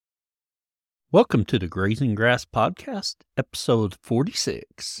Welcome to the Grazing Grass Podcast, episode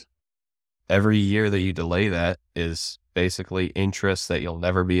 46. Every year that you delay that is basically interest that you'll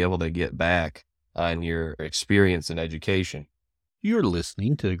never be able to get back on your experience and education. You're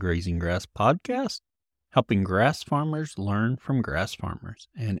listening to the Grazing Grass Podcast, helping grass farmers learn from grass farmers.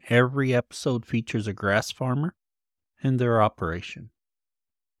 And every episode features a grass farmer and their operation.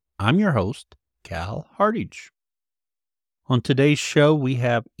 I'm your host, Cal Hardage. On today's show, we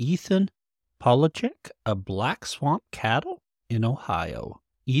have Ethon Pawlaczyk of Black Swamp Cattle in Ohio.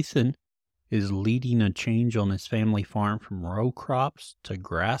 Ethon is leading a change on his family farm from row crops to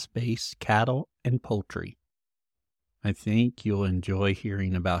grass-based cattle and poultry. I think you'll enjoy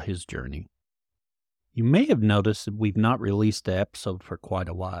hearing about his journey. You may have noticed that we've not released an episode for quite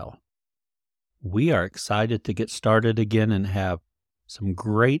a while. We are excited to get started again and have some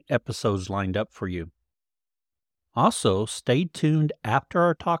great episodes lined up for you. Also, stay tuned after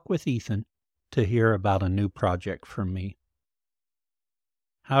our talk with Ethon to hear about a new project from me.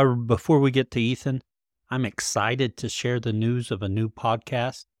 However, before we get to Ethon, I'm excited to share the news of a new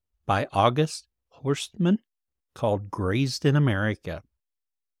podcast by August Horstman called Grazed in America.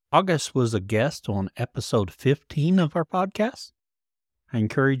 August was a guest on episode 15 of our podcast. I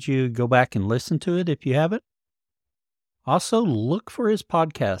encourage you to go back and listen to it if you haven't. Also, look for his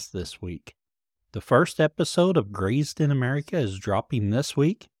podcast this week. The first episode of Grazed in America is dropping this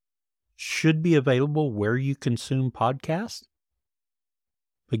week. Should be available where you consume podcasts.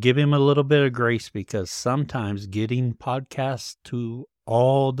 But give him a little bit of grace because sometimes getting podcasts to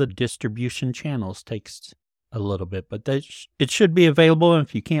all the distribution channels takes a little bit. But it should be available, and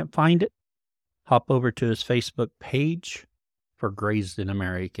if you can't find it, hop over to his Facebook page for Grazed in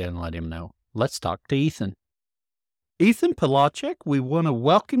America and let him know. Let's talk to Ethon. Ethon Pawlaczyk, we want to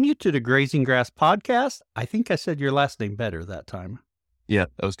welcome you to the Grazing Grass Podcast. I think I said your last name better that time. Yeah,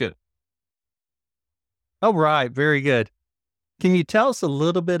 that was good. All right, very good. Can you tell us a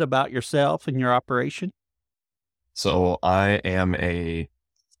little bit about yourself and your operation? So I am a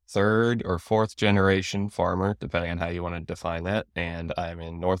third or fourth generation farmer, depending on how you want to define that. And I'm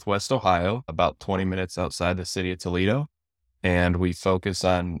in Northwest Ohio, about 20 minutes outside the city of Toledo. And we focus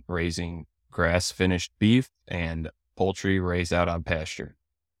on raising grass-finished beef and poultry raised out on pasture.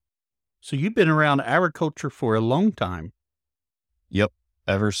 So you've been around agriculture for a long time. Yep.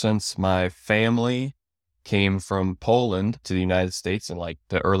 Ever since my family came from Poland to the United States in like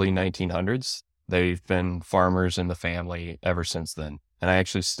the early 1900s. They've been farmers in the family ever since then. And I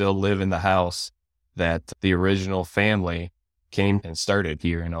actually still live in the house that the original family came and started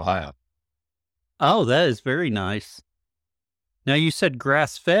here in Ohio. Oh, that is very nice. Now you said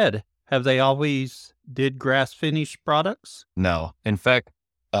grass-fed. Have they always did grass-finished products? No. In fact,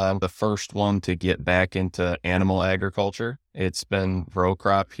 I'm the first one to get back into animal agriculture. It's been row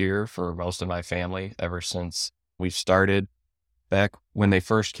crop here for most of my family ever since we've started. Back when they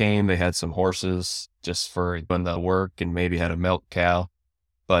first came, they had some horses just for doing the work and maybe had a milk cow.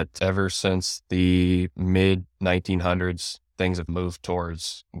 But ever since the mid-1900s, things have moved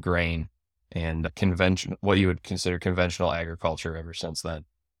towards grain and what you would consider conventional agriculture ever since then.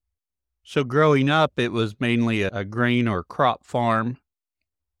 So growing up, it was mainly a grain or crop farm.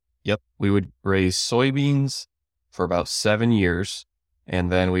 Yep. We would raise soybeans for about 7 years,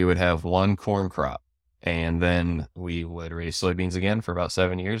 and then we would have one corn crop. And then we would raise soybeans again for about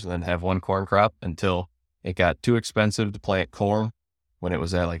 7 years and then have one corn crop until it got too expensive to plant corn when it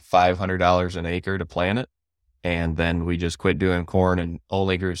was at like $500 an acre to plant it. And then we just quit doing corn and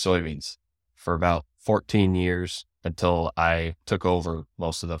only grew soybeans for about 14 years until I took over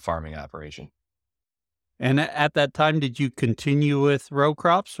most of the farming operation. And at that time, did you continue with row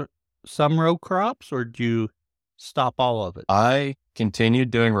crops, or some row crops, or did you stop all of it? I continued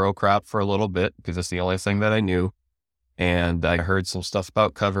doing row crop for a little bit because it's the only thing that I knew. And I heard some stuff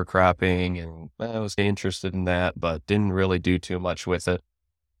about cover cropping and I was interested in that, but didn't really do too much with it.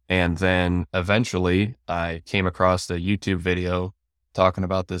 And then eventually I came across a YouTube video talking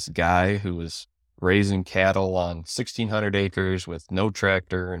about this guy who was raising cattle on 1,600 acres with no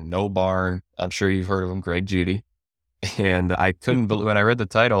tractor and no barn. I'm sure you've heard of him, Greg Judy. And I couldn't believe, when I read the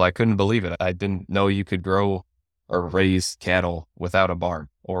title, I couldn't believe it. I didn't know you could grow or raise cattle without a barn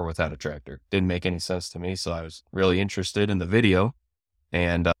or without a tractor. Didn't make any sense to me. So I was really interested in the video.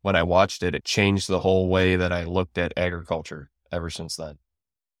 And when I watched it, it changed the whole way that I looked at agriculture ever since then.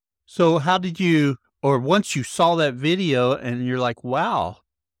 So how did you, or once you saw that video and you're like, wow,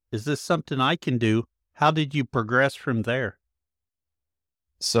 is this something I can do? How did you progress from there?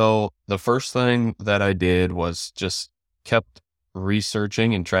 So the first thing that I did was just kept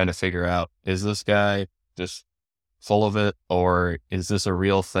researching and trying to figure out, is this guy just full of it, or is this a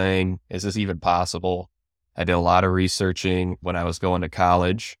real thing? Is this even possible? I did a lot of researching when I was going to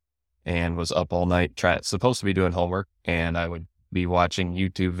college and was up all night supposed to be doing homework, and I would be watching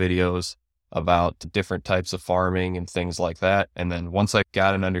YouTube videos about different types of farming and things like that. And then once I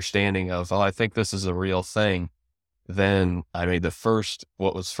got an understanding of, I think this is a real thing, then I made the first,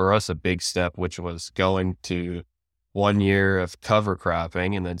 what was for us a big step, which was going to 1 year of cover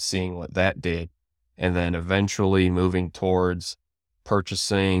cropping and then seeing what that did. And then eventually moving towards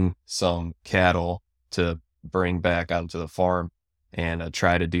purchasing some cattle to bring back onto the farm and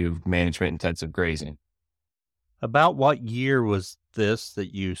try to do management intensive grazing. About what year was this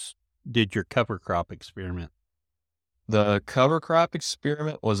that you did your cover crop experiment? The cover crop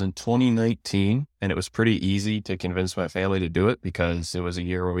experiment was in 2019, and it was pretty easy to convince my family to do it because it was a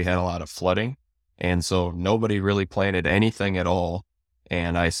year where we had a lot of flooding. And so nobody really planted anything at all.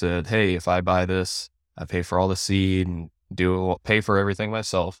 And I said, hey, if I buy this, I pay for all the seed and pay for everything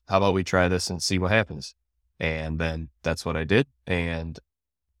myself. How about we try this and see what happens? And then that's what I did. And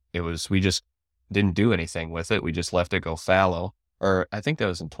we just didn't do anything with it. We just left it go fallow. Or I think that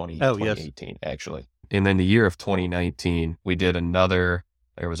was in 2018, actually. And then the year of 2019, we did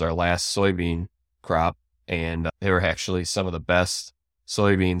it was our last soybean crop. And they were actually some of the best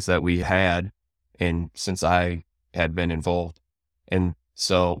soybeans that we had. And since I had been involved. And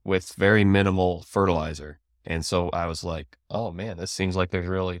so with very minimal fertilizer. And so I was like, oh man, this seems like there's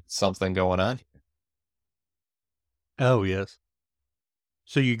really something going on here. Oh, yes.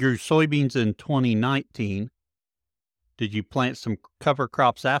 So you grew soybeans in 2019. Did you plant some cover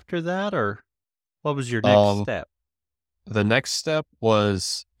crops after that, or what was your next step? The next step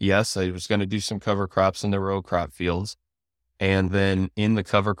was, yes, I was going to do some cover crops in the row crop fields. And then in the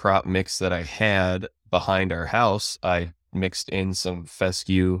cover crop mix that I had behind our house, I mixed in some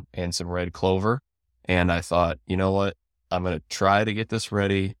fescue and some red clover. And I thought, you know what? I'm going to try to get this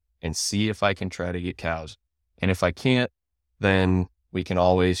ready and see if I can try to get cows. And if I can't, then we can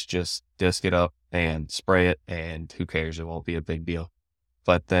always just disc it up and spray it, and who cares? It won't be a big deal.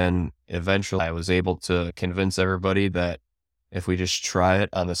 But then eventually I was able to convince everybody that if we just try it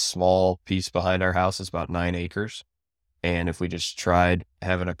on the small piece behind our house, it's about 9 acres. And if we just tried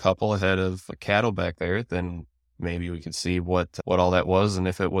having a couple ahead of cattle back there, then maybe we could see what all that was. And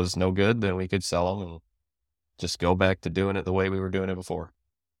if it was no good, then we could sell them and just go back to doing it the way we were doing it before.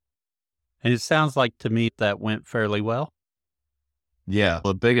 And it sounds like to me that went fairly well. Yeah.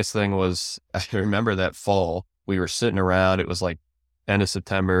 The biggest thing was, I remember that fall, we were sitting around, it was like end of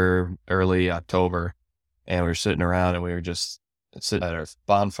September, early October, and we were sitting around and we were just sitting at our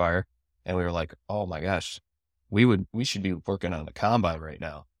bonfire and we were like, oh my gosh, we should be working on the combine right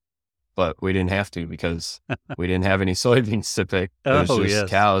now. But we didn't have to because we didn't have any soybeans to pick. It was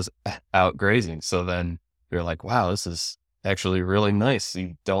just cows out grazing. So then we were like, wow, this is actually really nice.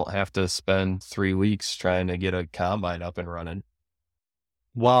 You don't have to spend 3 weeks trying to get a combine up and running.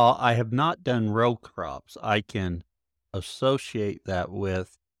 While I have not done row crops, I can associate that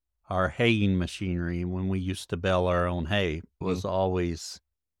with our haying machinery. When we used to bale our own hay, it was always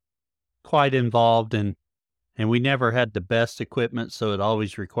quite involved, and we never had the best equipment, so it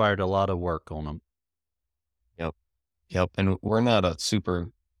always required a lot of work on them. Yep. And we're not a super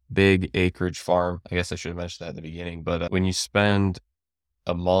big acreage farm. I guess I should have mentioned that at the beginning, but when you spend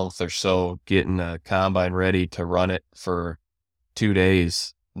a month or so getting a combine ready to run it for 2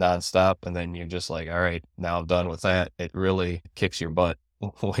 days nonstop, and then you're just like, all right, now I'm done with that. It really kicks your butt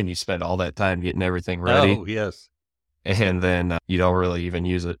when you spend all that time getting everything ready. Oh, yes. And then you don't really even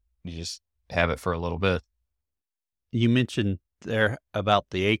use it. You just have it for a little bit. You mentioned there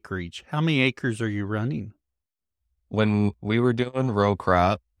about the acreage. How many acres are you running? When we were doing row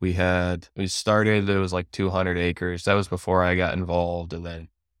crop, it was like 200 acres. That was before I got involved. And then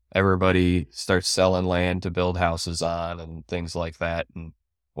everybody starts selling land to build houses on and things like that. And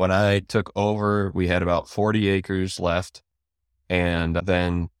when I took over, we had about 40 acres left. And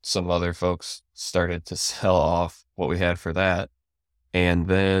then some other folks started to sell off what we had for that. And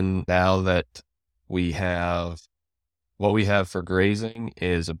then now that what we have for grazing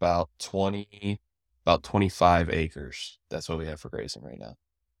is about 25 acres. That's what we have for grazing right now.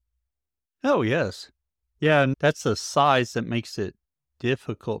 Oh, yes. Yeah, and that's a size that makes it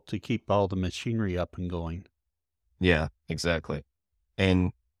difficult to keep all the machinery up and going. Yeah, exactly.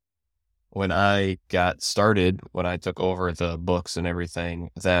 And when I got started, when I took over the books and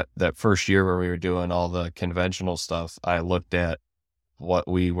everything, that first year where we were doing all the conventional stuff, I looked at what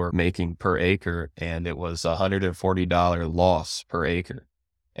we were making per acre, and it was $140 loss per acre.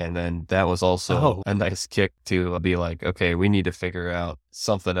 And then that was also a nice kick to be like, okay, we need to figure out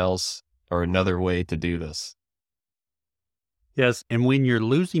something else or another way to do this. Yes, and when you're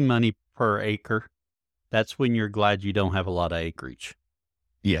losing money per acre, that's when you're glad you don't have a lot of acreage.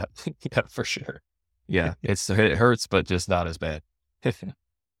 Yeah, yeah, for sure. Yeah, it hurts, but just not as bad.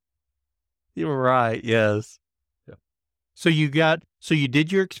 You're right, yes. Yeah. So you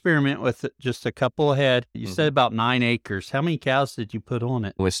did your experiment with just a couple head. You said about 9 acres. How many cows did you put on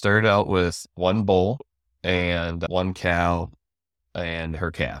it? We started out with one bull and one cow and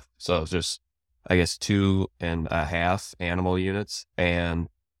her calf. So it was just, I guess, 2.5 animal units. And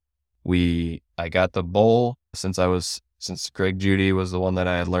I got the bull since Greg Judy was the one that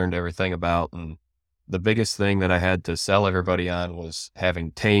I had learned everything about. And the biggest thing that I had to sell everybody on was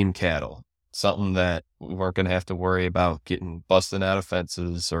having tame cattle, something that we weren't going to have to worry about getting busted out of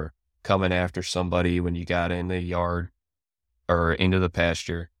fences or coming after somebody when you got in the yard or into the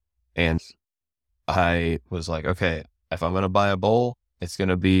pasture. And I was like, okay, if I'm going to buy a bull, it's going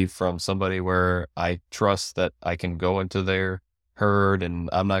to be from somebody where I trust that I can go into their herd and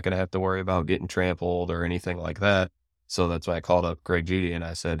I'm not going to have to worry about getting trampled or anything like that. So that's why I called up Greg Judy and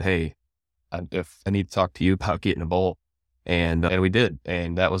I said, hey, if I need to talk to you about getting a bull. And we did.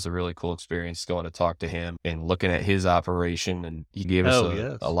 And that was a really cool experience going to talk to him and looking at his operation. And he gave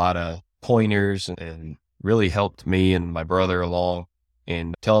us a lot of pointers and really helped me and my brother along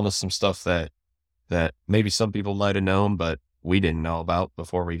and telling us some stuff that maybe some people might have known, but we didn't know about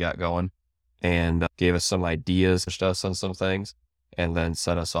before we got going, and gave us some ideas, pushed us on some things, and then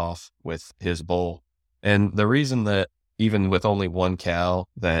sent us off with his bull. And the reason that even with only one cow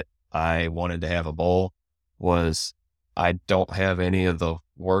that I wanted to have a bull was I don't have any of the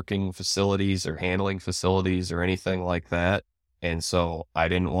working facilities or handling facilities or anything like that. And so I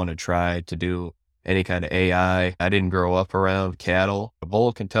didn't want to try to do any kind of AI. I didn't grow up around cattle. A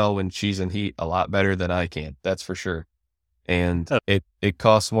bull can tell when she's in heat a lot better than I can. That's for sure. And it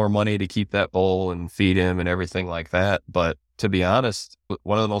costs more money to keep that bull and feed him and everything like that. But to be honest,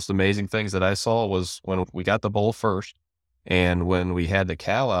 one of the most amazing things that I saw was when we got the bull first and when we had the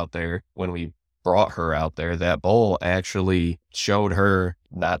cow out there, when we brought her out there, that bull actually showed her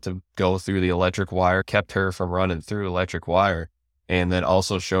not to go through the electric wire, kept her from running through electric wire, and then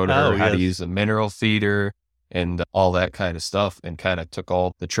also showed her how to use the mineral feeder and all that kind of stuff, and kind of took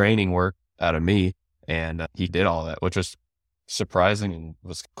all the training work out of me. And he did all that, which was surprising and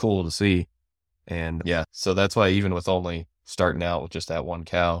was cool to see. And yeah, so that's why even with only starting out with just that one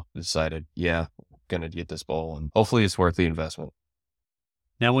cow, decided, yeah, I'm going to get this bull and hopefully it's worth the investment.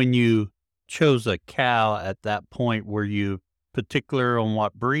 Now, when you chose a cow at that point, were you particular on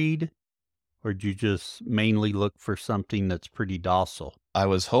what breed, or did you just mainly look for something that's pretty docile? I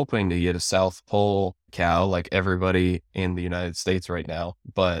was hoping to get a South Pole cow like everybody in the United States right now,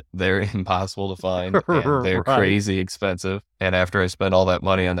 but they're impossible to find and they're crazy expensive. And after I spent all that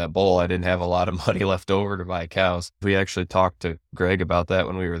money on that bull, I didn't have a lot of money left over to buy cows. We actually talked to Greg about that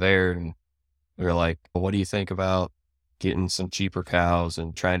when we were there, and we were like, well, what do you think about getting some cheaper cows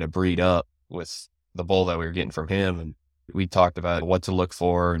and trying to breed up with the bull that we were getting from him? And we talked about what to look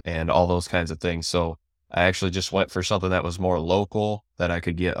for and all those kinds of things. So I actually just went for something that was more local that I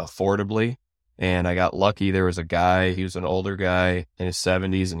could get affordably. And I got lucky. There was a guy, he was an older guy in his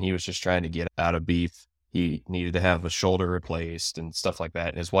 70s, and he was just trying to get out of beef. He needed to have a shoulder replaced and stuff like that.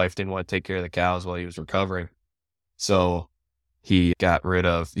 And his wife didn't want to take care of the cows while he was recovering. So he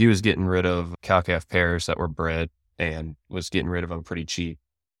was getting rid of cow-calf pairs that were bred and was getting rid of them pretty cheap.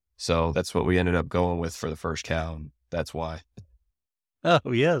 So that's what we ended up going with for the first cow. And that's why. Oh,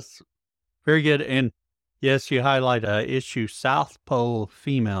 yes. Very good. And yes, you highlight an issue. South Pole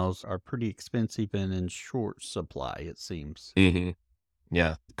females are pretty expensive and in short supply, it seems. Mm-hmm.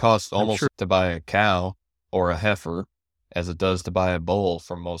 Yeah. It costs almost to buy a cow or a heifer as it does to buy a bull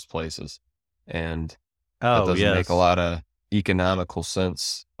from most places. And that doesn't make a lot of economical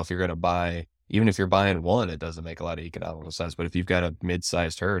sense. If you're going to buy, even if you're buying one, it doesn't make a lot of economical sense. But if you've got a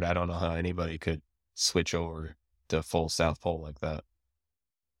mid-sized herd, I don't know how anybody could switch over to full South Pole like that.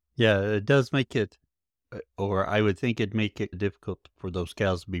 Yeah, it does make it, or I would think it'd make it difficult for those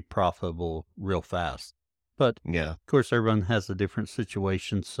cows to be profitable real fast. But yeah, of course, everyone has a different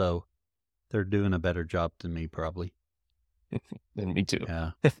situation, so they're doing a better job than me, probably. And me too.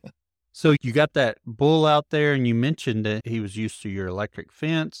 Yeah. So you got that bull out there, and you mentioned that he was used to your electric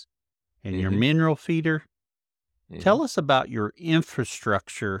fence and your mineral feeder. Tell us about your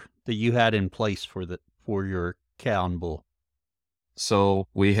infrastructure that you had in place for your cow and bull. So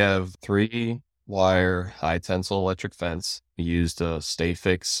we have 3-wire high tensile electric fence. We used a Stay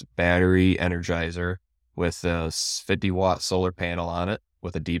Fix battery energizer with a 50-watt solar panel on it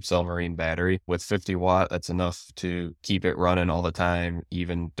with a deep cell marine battery. With 50 watt, that's enough to keep it running all the time,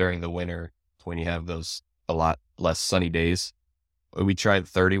 even during the winter when you have those a lot less sunny days. We tried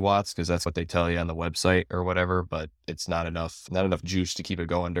 30 watts because that's what they tell you on the website or whatever, but it's not enough juice to keep it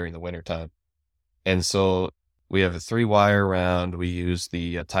going during the wintertime. And so we have a 3-wire round. We use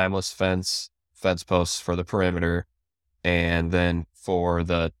the timeless fence posts for the perimeter. And then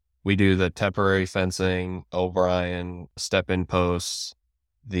we do the temporary fencing, O'Brien step-in posts,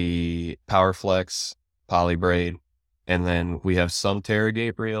 the PowerFlex poly braid. And then we have some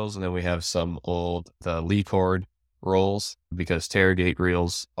Terragate reels, and then we have the Lee cord rolls, because Terragate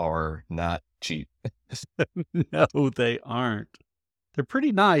reels are not cheap. No, they aren't. They're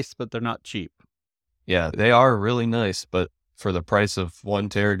pretty nice, but they're not cheap. Yeah, they are really nice, but for the price of one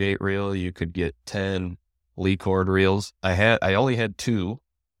Terragate reel, you could get 10 Lee cord reels. I only had 2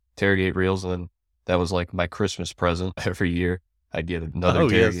 Terragate reels, and then that was like my Christmas present every year. I'd get another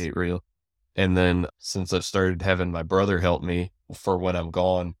Terragate reel. And then since I started having my brother help me for when I'm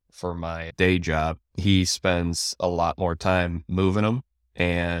gone for my day job, he spends a lot more time moving them.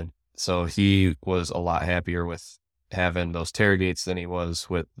 And so he was a lot happier with having those Terragates than he was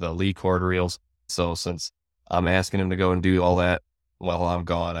with the Lee cord reels. So since I'm asking him to go and do all that while I'm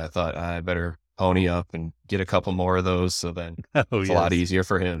gone, I thought I better pony up and get a couple more of those. So then it's a lot easier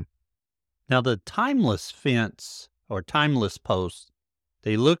for him. Now the timeless fence or timeless posts,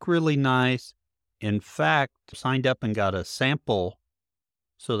 they look really nice. In fact, signed up and got a sample.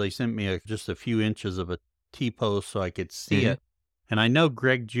 So they sent me just a few inches of a T-post so I could see it. And I know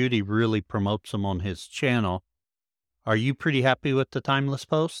Greg Judy really promotes them on his channel. Are you pretty happy with the timeless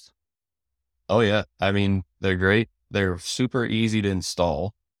posts? Oh yeah. I mean, they're great. They're super easy to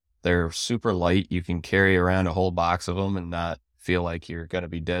install. They're super light. You can carry around a whole box of them and not feel like you're going to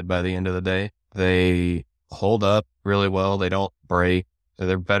be dead by the end of the day. They hold up really well. They don't break.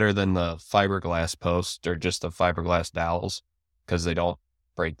 They're better than the fiberglass posts or just the fiberglass dowels because they don't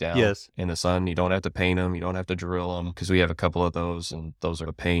break down in the sun. You don't have to paint them. You don't have to drill them, because we have a couple of those, and those are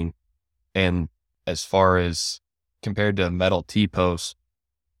a pain. And as far as compared to metal T-posts,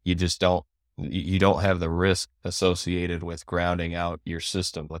 you don't have the risk associated with grounding out your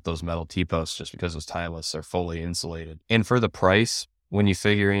system with those metal T-posts, just because those timeless are fully insulated. And for the price, when you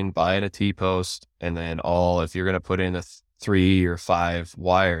figure in buying a T-post and then if you're going to put in 3 or 5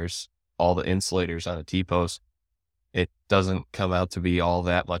 wires, all the insulators on a T-post, it doesn't come out to be all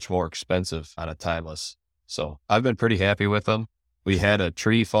that much more expensive on a timeless. So I've been pretty happy with them. We had a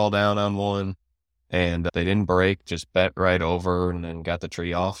tree fall down on one and they didn't break, just bent right over, and then got the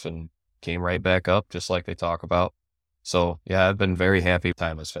tree off and came right back up, just like they talk about. So yeah, I've been very happy with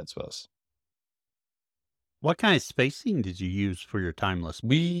timeless fence posts. What kind of spacing did you use for your timeless?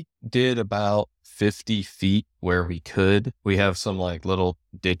 We did about 50 feet where we could. We have some like little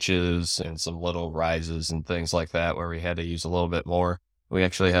ditches and some little rises and things like that where we had to use a little bit more. We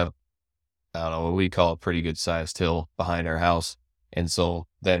actually have, I don't know, what we call a pretty good sized hill behind our house. And so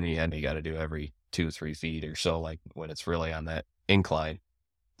then you got to do every 2-3 feet or so, like when it's really on that incline.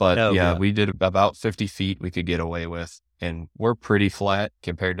 But we did about 50 feet we could get away with. And we're pretty flat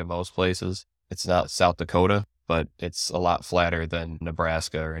compared to most places. It's not South Dakota, but it's a lot flatter than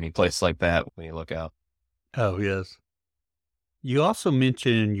Nebraska or any place like that when you look out. Oh, yes. You also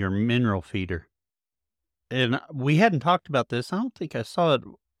mentioned your mineral feeder. And we hadn't talked about this. I don't think I saw it.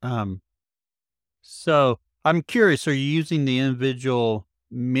 So I'm curious, are you using the individual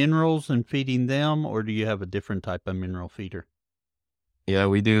minerals and feeding them, or do you have a different type of mineral feeder? Yeah,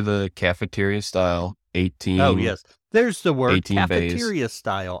 we do the cafeteria style 18. Oh, yes. There's the word, 18 cafeteria bays.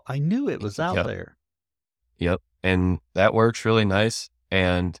 style. I knew it was out there. Yep. And that works really nice.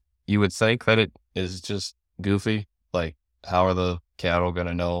 And you would think that it is just goofy. Like, how are the cattle going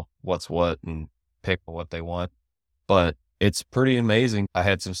to know what's what and pick what they want? But it's pretty amazing. I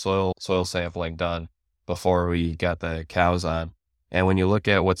had some soil sampling done before we got the cows on. And when you look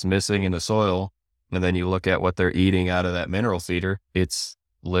at what's missing in the soil, and then you look at what they're eating out of that mineral feeder, it's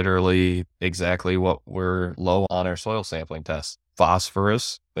literally exactly what we're low on our soil sampling tests.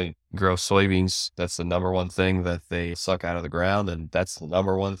 Phosphorus, they grow soybeans. That's the number one thing that they suck out of the ground. And that's the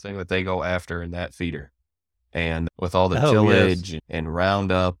number one thing that they go after in that feeder. And with all the tillage and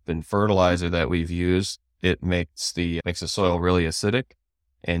Roundup and fertilizer that we've used, it makes the soil really acidic.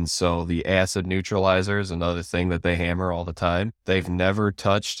 And so the acid neutralizer is another thing that they hammer all the time. They've never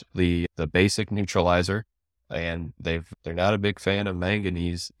touched the basic neutralizer, and they're not a big fan of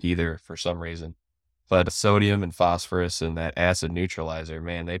manganese either for some reason. But sodium and phosphorus and that acid neutralizer,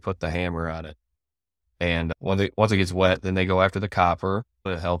 man, they put the hammer on it. And once it gets wet, then they go after the copper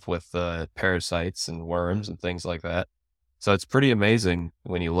to help with the parasites and worms and things like that. So it's pretty amazing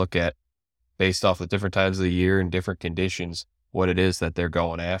when you look at, based off the different times of the year and different conditions, what it is that they're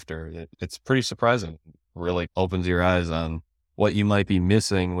going after. It's pretty surprising. Really opens your eyes on what you might be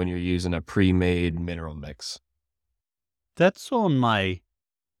missing when you're using a pre-made mineral mix. That's on my,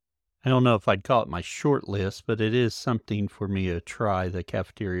 I don't know if I'd call it my short list, but it is something for me to try, the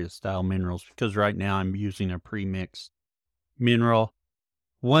cafeteria style minerals, because right now I'm using a pre-mixed mineral.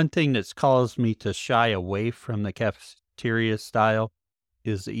 One thing that's caused me to shy away from the cafeteria style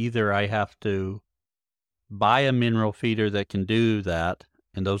is either I have to buy a mineral feeder that can do that,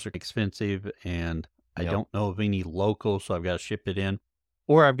 and those are expensive, and I Yep. don't know of any local, so I've got to ship it in,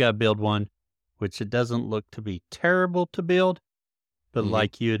 or I've got to build one, which it doesn't look to be terrible to build. But Mm-hmm.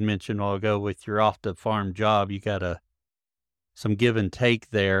 like you had mentioned a while ago with your off-the-farm job, you got some give and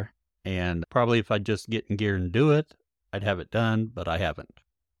take there. And probably if I just get in gear and do it, I'd have it done, but I haven't.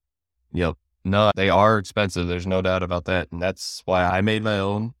 Yep. No, they are expensive. There's no doubt about that. And that's why I made my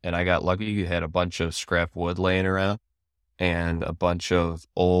own. And I got lucky. You had a bunch of scrap wood laying around and a bunch of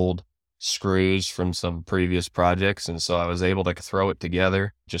old screws from some previous projects. And so I was able to throw it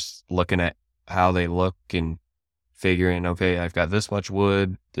together, just looking at how they look and figuring, okay, I've got this much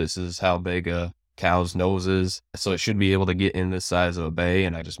wood. This is how big a cow's nose is. So it should be able to get in the size of a bay.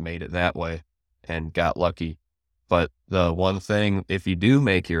 And I just made it that way and got lucky. But the one thing, if you do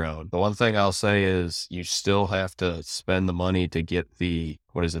make your own, the one thing I'll say is you still have to spend the money to get the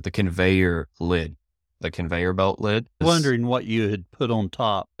conveyor lid, the conveyor belt lid. Wondering what you had put on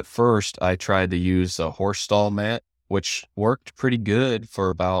top. At first, I tried to use a horse stall mat, which worked pretty good for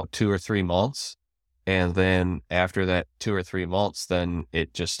about 2 or 3 months. And then after that 2 or 3 months, then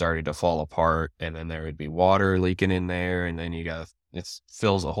it just started to fall apart. And then there would be water leaking in there. And then it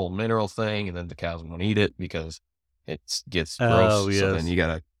fills a whole mineral thing. And then the cows won't eat it because it gets gross. Oh, So yes. then you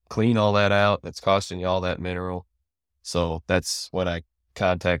got to clean all that out. It's costing you all that mineral. So that's when I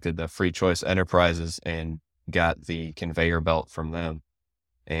contacted the Free Choice Enterprises and got the conveyor belt from them.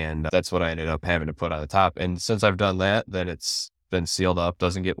 And that's what I ended up having to put on the top. And since I've done that, then it's been sealed up,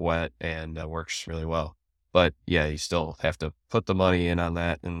 doesn't get wet, and works really well. But yeah, you still have to put the money in on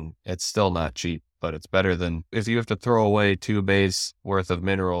that, and it's still not cheap, but it's better than if you have to throw away 2 bays worth of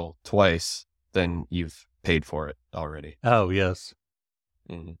mineral twice, then you've paid for it already. Oh, yes.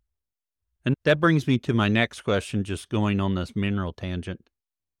 Mm-hmm. And that brings me to my next question, just going on this mineral tangent.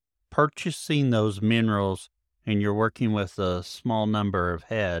 Purchasing those minerals, and you're working with a small number of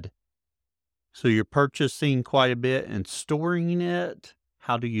head, so you're purchasing quite a bit and storing it.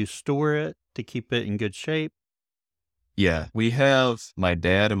 How do you store it to keep it in good shape? Yeah, my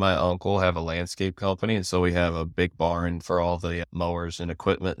dad and my uncle have a landscape company, and so we have a big barn for all the mowers and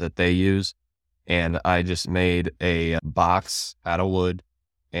equipment that they use. And I just made a box out of wood,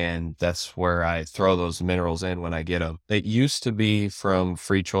 and that's where I throw those minerals in when I get them. It used to be from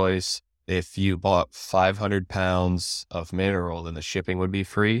Free Choice. If you bought 500 pounds of mineral, then the shipping would be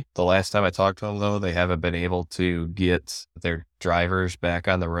free. The last time I talked to them, though, they haven't been able to get their drivers back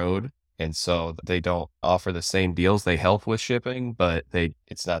on the road. And so they don't offer the same deals. They help with shipping, but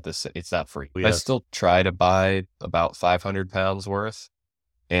it's not free. Yes. I still try to buy about 500 pounds worth.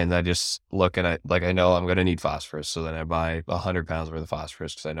 And I just looking at, like, I know I'm going to need phosphorus. So then I buy 100 pounds worth of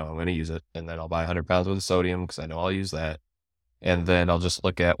phosphorus because I know I'm going to use it. And then I'll buy 100 pounds worth of sodium because I know I'll use that. And then I'll just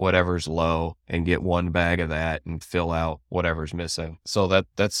look at whatever's low and get 1 bag of that and fill out whatever's missing. So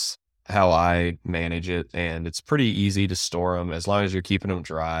that's how I manage it. And it's pretty easy to store them as long as you're keeping them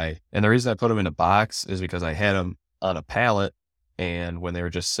dry. And the reason I put them in a box is because I had them on a pallet. And when they were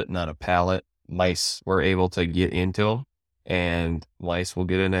just sitting on a pallet, mice were able to get into them. And mice will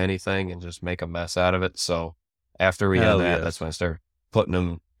get into anything and just make a mess out of it. So after we had that, that's when I started putting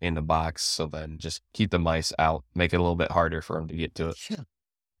them in the box. So then just keep the mice out, make it a little bit harder for them to get to it. Yeah.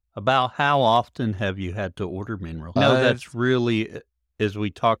 About how often have you had to order minerals? No, that's really, as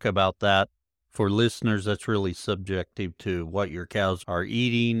we talk about that, for listeners, that's really subjective to what your cows are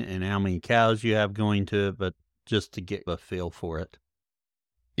eating and how many cows you have going to it, but just to get a feel for it.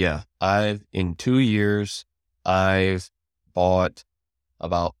 Yeah. In 2 years, I've bought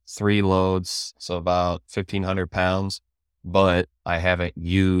about 3 loads, so about 1,500 pounds, but I haven't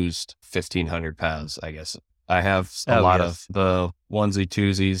used 1,500 pounds, I guess. I have a lot of the onesie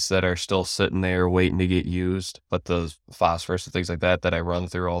twosies that are still sitting there waiting to get used, but the phosphorus and things like that I run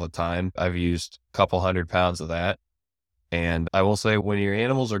through all the time, I've used a couple 100 pounds of that. And I will say when your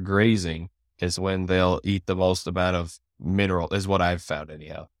animals are grazing is when they'll eat the most amount of mineral, is what I've found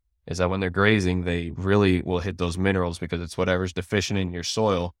anyhow. Is that when they're grazing, they really will hit those minerals because it's whatever's deficient in your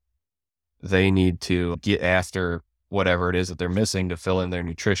soil. They need to get after whatever it is that they're missing to fill in their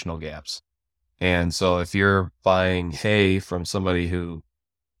nutritional gaps. And so if you're buying hay from somebody who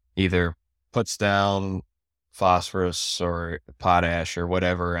either puts down phosphorus or potash or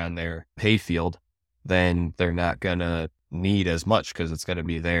whatever on their hay field, then they're not going to need as much because it's going to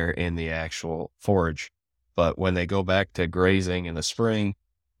be there in the actual forage. But when they go back to grazing in the spring,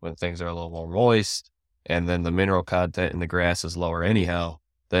 when things are a little more moist, and then the mineral content in the grass is lower anyhow,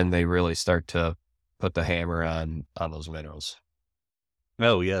 then they really start to put the hammer on those minerals.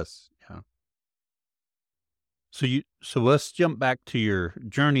 Oh, yes. Yeah. So let's jump back to your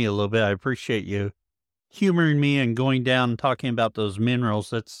journey a little bit. I appreciate you humoring me and going down and talking about those minerals.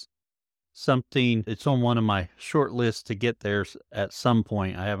 That's something, it's on one of my short lists to get there at some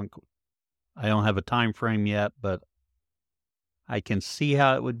point. I don't have a time frame yet, but I can see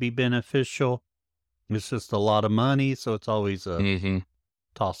how it would be beneficial. It's just a lot of money, so it's always a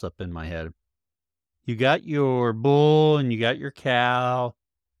toss up in my head. You got your bull and you got your cow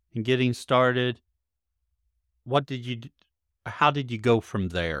and getting started. What did you do? How did you go from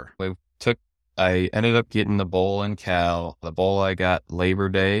there? I ended up getting the bull and cow. The bull I got Labor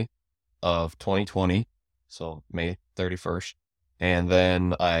Day of 2020, so May 31st. And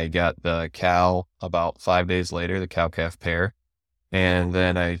then I got the cow about 5 days later, the cow-calf pair. And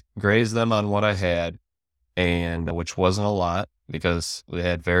then I grazed them on what I had, and which wasn't a lot because we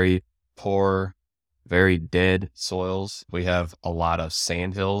had very poor, very dead soils. We have a lot of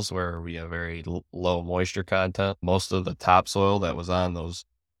sand hills where we have very low moisture content. Most of the topsoil that was on those,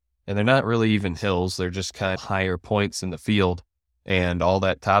 and they're not really even hills, they're just kind of higher points in the field. And all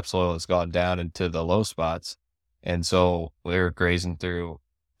that topsoil has gone down into the low spots. And so we were grazing through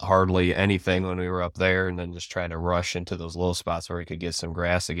hardly anything when we were up there, and then just trying to rush into those low spots where we could get some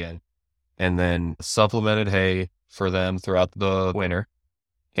grass again. And then supplemented hay for them throughout the winter.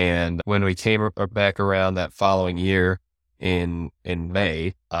 And when we came back around that following year in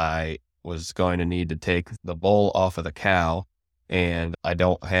May, I was going to need to take the bull off of the cow, and I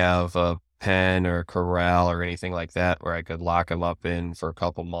don't have a pen or corral or anything like that where I could lock them up in for a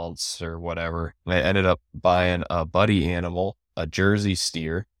couple months or whatever. I ended up buying a buddy animal, a Jersey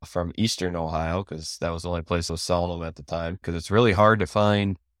steer from Eastern Ohio, because that was the only place I was selling them at the time, because it's really hard to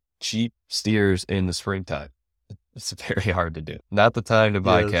find cheap steers in the springtime. It's very hard to do. Not the time to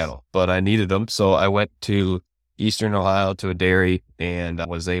buy cattle, but I needed them. So I went to Eastern Ohio to a dairy and I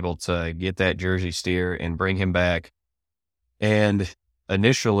was able to get that Jersey steer and bring him back. And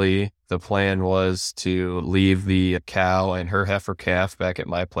initially, the plan was to leave the cow and her heifer calf back at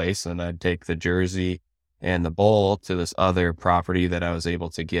my place, and I'd take the Jersey and the bull to this other property that I was able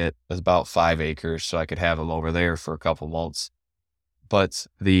to get. It was about 5 acres, so I could have them over there for a couple months. But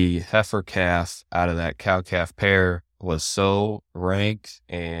the heifer calf out of that cow calf pair was so rank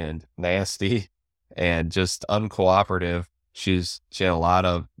and nasty and just uncooperative. She had a lot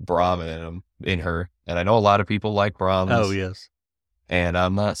of Brahmin in her. And I know a lot of people like Brahmins. Oh, yes. And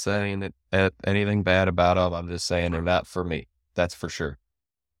I'm not saying anything bad about them. I'm just saying they're not for me. That's for sure.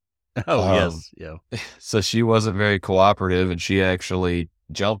 Oh, yes. Yeah. So she wasn't very cooperative, and she actually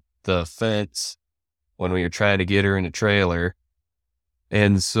jumped the fence when we were trying to get her in the trailer.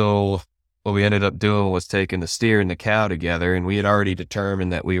 And so what we ended up doing was taking the steer and the cow together, and we had already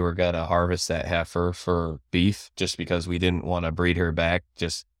determined that we were going to harvest that heifer for beef just because we didn't want to breed her back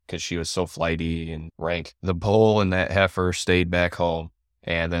just because she was so flighty and rank. The bull and that heifer stayed back home,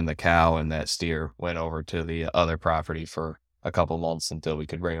 and then the cow and that steer went over to the other property for a couple months until we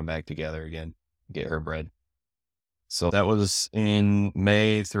could bring them back together again, get her bred. So that was in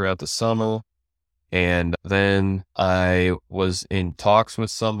May throughout the summer. And then I was in talks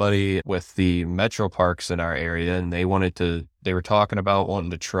with somebody with the metro parks in our area, and they were talking about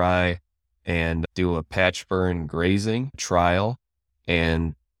wanting to try and do a patch burn grazing trial.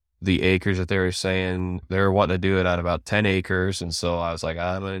 And the acres that they were saying, they were wanting to do it on about 10 acres. And so I was like,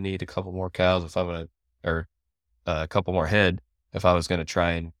 I'm going to need a couple more cows or a couple more head if I was going to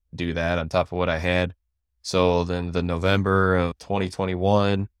try and do that on top of what I had. So then the November of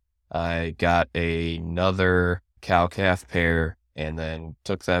 2021, I got another cow-calf pair and then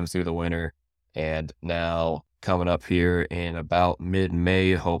took them through the winter. And now coming up here in about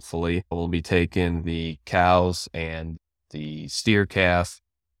mid-May, hopefully, we'll be taking the cows and the steer calf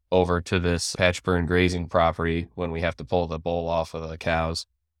over to this patch burn grazing property when we have to pull the bull off of the cows.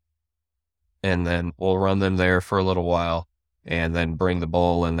 And then we'll run them there for a little while and then bring the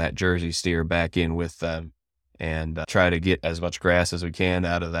bull and that Jersey steer back in with them and try to get as much grass as we can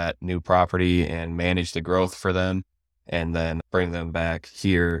out of that new property and manage the growth for them, and then bring them back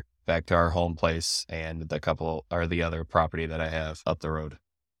here, back to our home place and the other property that I have up the road.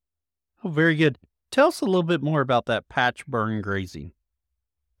 Oh, very good. Tell us a little bit more about that patch burn grazing.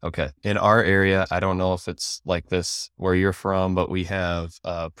 Okay. In our area, I don't know if it's like this where you're from, but we have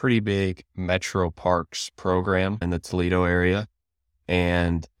a pretty big Metro Parks program in the Toledo area.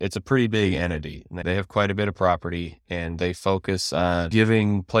 And it's a pretty big entity. They have quite a bit of property, and they focus on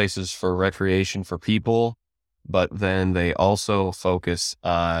giving places for recreation for people, but then they also focus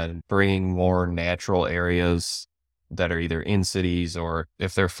on bringing more natural areas that are either in cities, or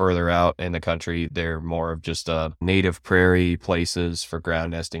if they're further out in the country, they're more of just native prairie places for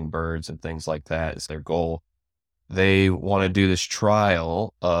ground nesting birds and things like that is their goal. They want to do this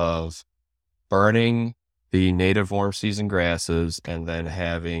trial of burning the native warm season grasses and then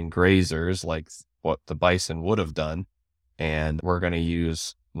having grazers like what the bison would have done. And we're going to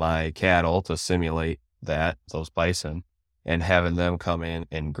use my cattle to simulate those bison, and having them come in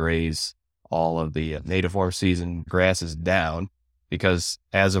and graze all of the native warm season grasses down, because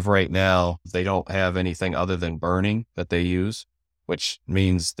as of right now, they don't have anything other than burning that they use, which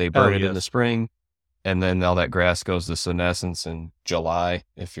means they burn it in the spring. And then all that grass goes to senescence in July,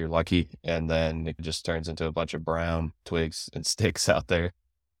 if you're lucky. And then it just turns into a bunch of brown twigs and sticks out there.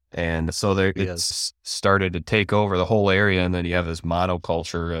 And so it's started to take over the whole area. And then you have this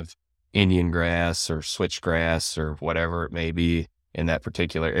monoculture of Indian grass or switchgrass or whatever it may be in that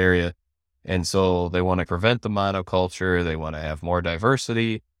particular area. And so they want to prevent the monoculture. They want to have more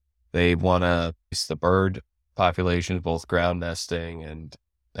diversity. They want to increase the bird population, both ground nesting and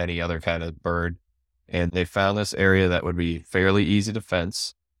any other kind of bird. And they found this area that would be fairly easy to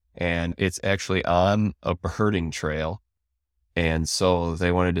fence, and it's actually on a birding trail. And so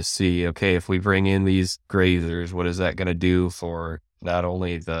they wanted to see, okay, if we bring in these grazers, what is that going to do for not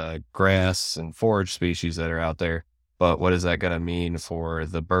only the grass and forage species that are out there, but what is that going to mean for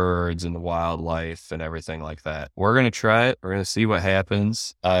the birds and the wildlife and everything like that? We're going to try it. We're going to see what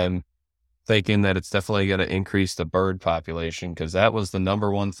happens. I'm thinking that it's definitely going to increase the bird population, because that was the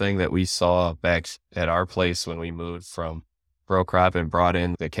number one thing that we saw back at our place when we moved from row crop and brought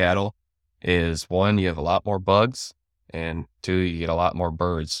in the cattle is, one, you have a lot more bugs, and two, you get a lot more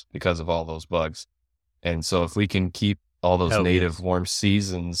birds because of all those bugs. And so if we can keep all those native warm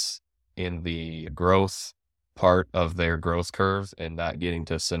seasons in the growth part of their growth curve and not getting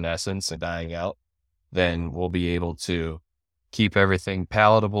to senescence and dying out, then we'll be able to keep everything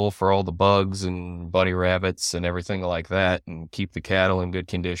palatable for all the bugs and bunny rabbits and everything like that, and keep the cattle in good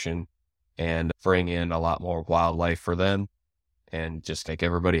condition and bring in a lot more wildlife for them and just make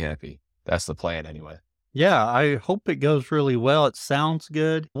everybody happy. That's the plan anyway. Yeah, I hope it goes really well. It sounds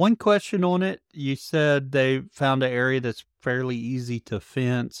good. One question on it, you said they found an area that's fairly easy to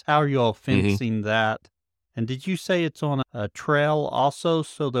fence. How are you all fencing that? And did you say it's on a trail also,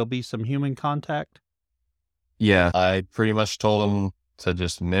 so there'll be some human contact? Yeah, I pretty much told them to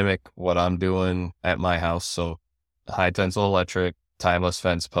just mimic what I'm doing at my house. So high tensile electric, timeless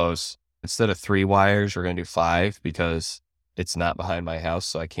fence posts. Instead of 3 wires, we're going to do 5, because it's not behind my house,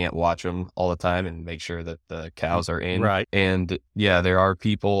 so I can't watch them all the time and make sure that the cows are in. Right. And yeah, there are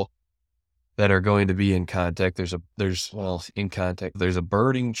people that are going to be in contact. There's a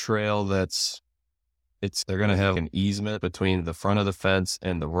birding trail they're going to have an easement between the front of the fence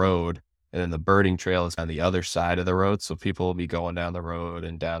and the road. And then the birding trail is on the other side of the road. So people will be going down the road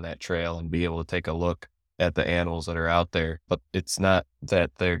and down that trail and be able to take a look at the animals that are out there. But it's not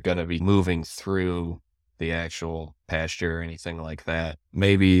that they're going to be moving through the actual pasture or anything like that.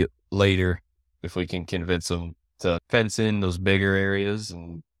 Maybe later, if we can convince them to fence in those bigger areas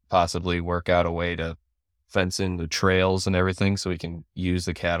and possibly work out a way to fence in the trails and everything so we can use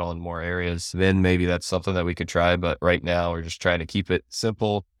the cattle in more areas, then maybe that's something that we could try. But right now we're just trying to keep it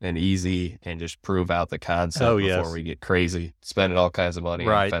simple and easy and just prove out the concept before we get crazy, spending all kinds of money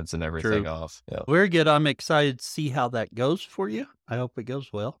on fencing everything off. Yeah. Very good. I'm excited to see how that goes for you. I hope it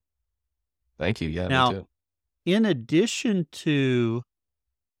goes well. Thank you. Yeah, now, me too. In addition to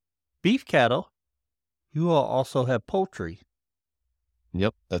beef cattle, you all also have poultry.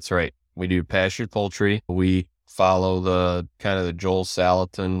 Yep, that's right. We do pastured poultry. We follow the kind of the Joel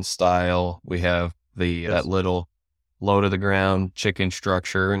Salatin style. We have that little low to the ground chicken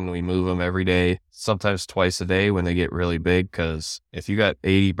structure, and we move them every day, sometimes twice a day when they get really big, because if you got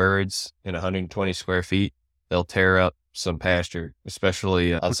 80 birds in 120 square feet, they'll tear up some pasture,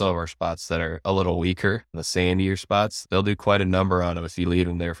 especially on some of our spots that are a little weaker, the sandier spots. They'll do quite a number on them if you leave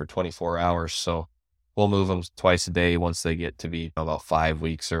them there for 24 hours. So we'll move them twice a day once they get to be about 5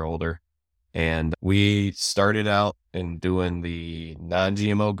 weeks or older. And we started out in doing the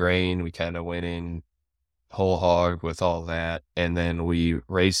non-GMO grain. We kind of went in whole hog with all that. And then we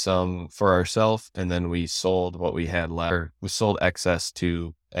raised some for ourselves, and then we sold what we had left. We sold excess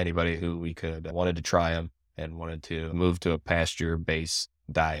to anybody who wanted to try them and wanted to move to a pasture-based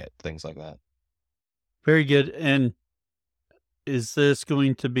diet, things like that. Very good. And is this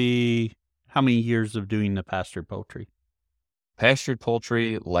going to be how many years of doing the pasture poultry? Pastured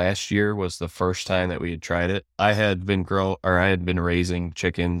poultry last year was the first time that we had tried it. I had been raising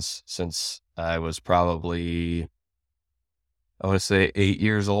chickens since I was probably, I want to say 8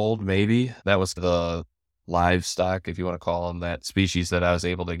 years old, maybe. That was the livestock, if you want to call them that species that I was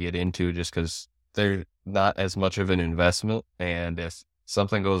able to get into just because they're not as much of an investment. And if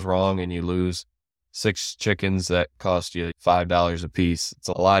something goes wrong and you lose 6 chickens that cost you $5 a piece, it's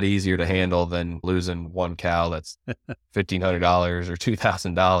a lot easier to handle than losing one cow that's $1,500 or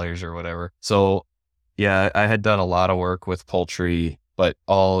 $2,000 or whatever. So yeah, I had done a lot of work with poultry, but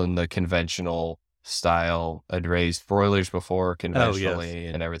all in the conventional style. I'd raised broilers before conventionally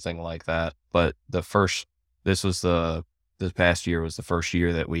and everything like that. But this past year was the first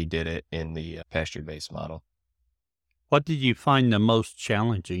year that we did it in the pasture-based model. What did you find the most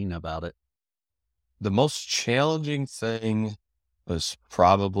challenging about it? The most challenging thing was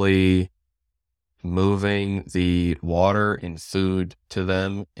probably moving the water and food to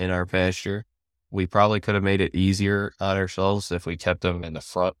them in our pasture. We probably could have made it easier on ourselves if we kept them in the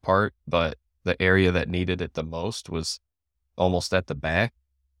front part, but the area that needed it the most was almost at the back.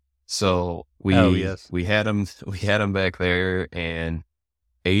 So we had them back there, and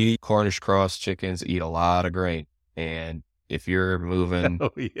 80 Cornish cross chickens eat a lot of grain. And if you're moving,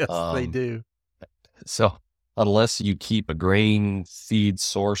 they do. So unless you keep a grain feed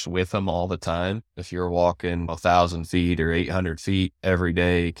source with them all the time, if you're walking 1,000 feet or 800 feet every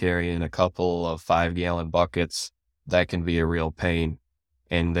day, carrying a couple of 5-gallon buckets, that can be a real pain.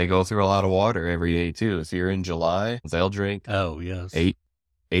 And they go through a lot of water every day too. If you're in July, they'll drink 10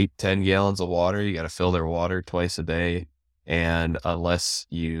 gallons of water. You got to fill their water twice a day. And unless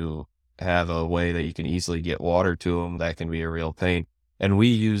you have a way that you can easily get water to them, that can be a real pain. And we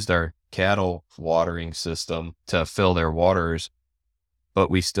used our cattle watering system to fill their waters, but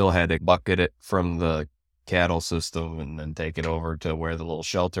we still had to bucket it from the cattle system and then take it over to where the little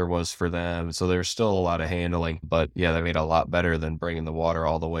shelter was for them. So there's still a lot of handling, but yeah, they made it a lot better than bringing the water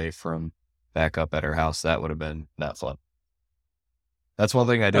all the way from back up at our house. That would have been not fun. That's one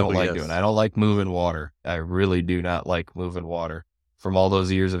thing I don't like doing. I don't like moving water. I really do not like moving water. From all those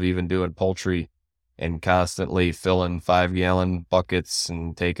years of even doing poultry and constantly filling 5-gallon buckets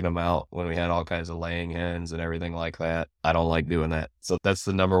and taking them out when we had all kinds of laying hens and everything like that, I don't like doing that. So that's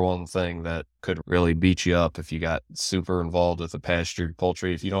the number one thing that could really beat you up if you got super involved with the pastured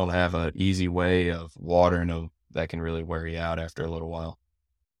poultry. If you don't have an easy way of watering them, that can really wear you out after a little while.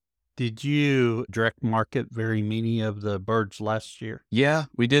 Did you direct market very many of the birds last year? Yeah,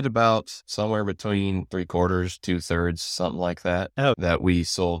 we did about somewhere between 3/4, 2/3, something like that, that we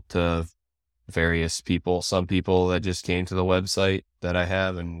sold to various people. Some people that just came to the website that I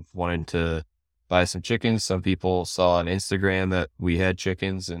have and wanted to buy some chickens. Some people saw on Instagram that we had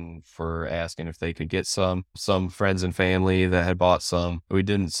chickens and were asking if they could get some. Some friends and family that had bought some. We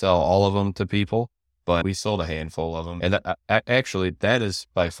didn't sell all of them to people, but we sold a handful of them. And actually, that is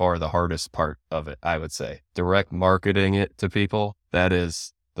by far the hardest part of it, I would say. Direct marketing it to people, that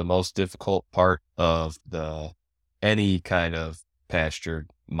is the most difficult part of any kind of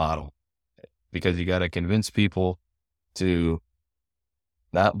pastured model. Because you got to convince people to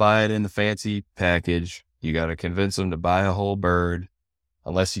not buy it in the fancy package. You got to convince them to buy a whole bird,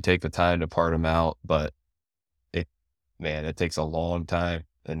 unless you take the time to part them out. But it takes a long time,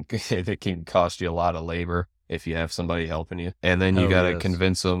 and it can cost you a lot of labor if you have somebody helping you. And then you got to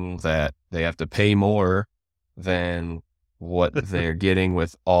convince them that they have to pay more than what they're getting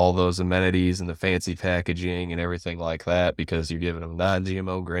with all those amenities and the fancy packaging and everything like that, because you're giving them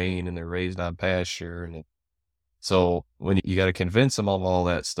non-GMO grain and they're raised on pasture. And so when you got to convince them of all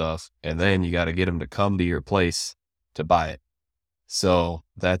that stuff, and then you got to get them to come to your place to buy it. So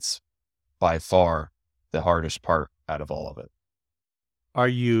that's by far the hardest part out of all of it. Are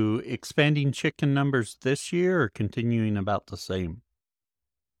you expanding chicken numbers this year or continuing about the same?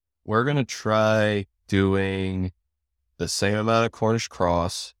 We're going to try doing the same amount of Cornish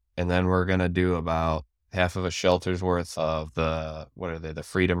cross, and then we're going to do about half of a shelter's worth of the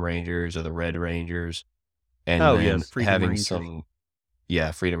Freedom Rangers or the Red Rangers. And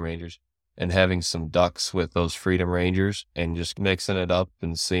Freedom Rangers. And having some ducks with those Freedom Rangers and just mixing it up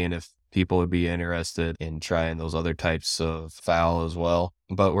and seeing if people would be interested in trying those other types of fowl as well.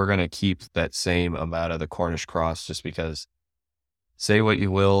 But we're going to keep that same amount of the Cornish cross, just because, say what you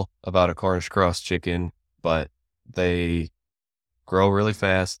will about a Cornish cross chicken, but they grow really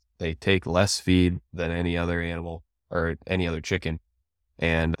fast. They take less feed than any other animal or any other chicken.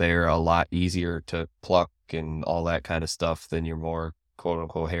 And they're a lot easier to pluck and all that kind of stuff than your more quote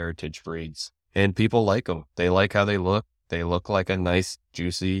unquote heritage breeds. And people like them. They like how they look. They look like a nice,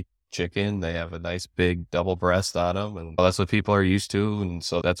 juicy chicken. They have a nice big double breast on them, and that's what people are used to, and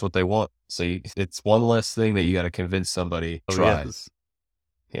so that's what they want. So it's one less thing that you got to convince somebody to try. Yes.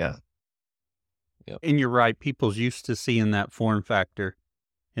 Yeah. Yep. And you're right. People's used to seeing that form factor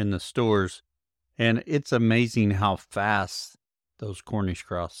in the stores. And it's amazing how fast those Cornish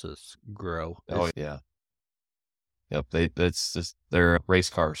crosses grow. Oh, yeah. Yep. They're race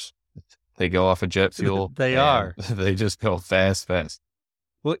cars. They go off of jet fuel. They are. They just go fast.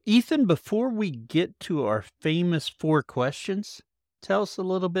 Well, Ethan, before we get to our famous 4 questions, tell us a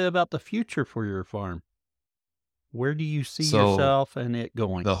little bit about the future for your farm. Where do you see yourself and it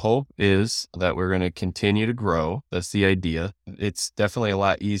going? The hope is that we're going to continue to grow. That's the idea. It's definitely a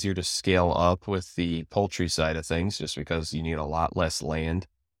lot easier to scale up with the poultry side of things, just because you need a lot less land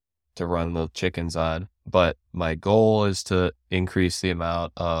to run the chickens on. But my goal is to increase the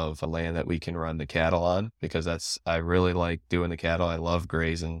amount of land that we can run the cattle on, because I really like doing the cattle. I love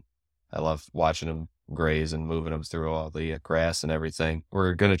grazing. I love watching them graze and moving them through all the grass and everything.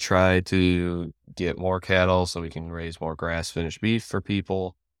 We're going to try to get more cattle so we can raise more grass finished beef for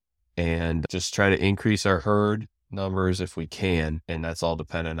people, and just try to increase our herd numbers if we can. And that's all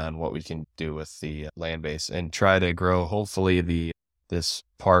dependent on what we can do with the land base, and try to grow hopefully this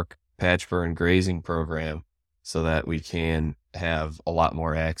park patch burn grazing program so that we can have a lot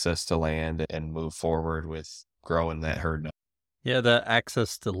more access to land and move forward with growing that herd number. Yeah, the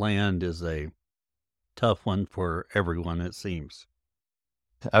access to land is a tough one for everyone, it seems.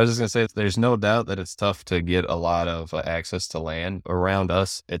 I was just going to say, there's no doubt that it's tough to get a lot of access to land. Around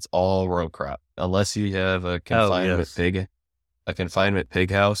us, it's all row crop. Unless you have a confinement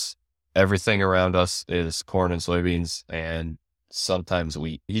pig house, everything around us is corn and soybeans and sometimes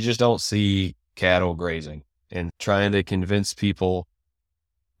wheat. You just don't see cattle grazing. And trying to convince people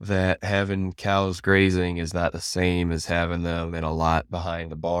that having cows grazing is not the same as having them in a lot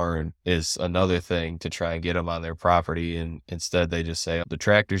behind the barn is another thing to try and get them on their property. And instead they just say, the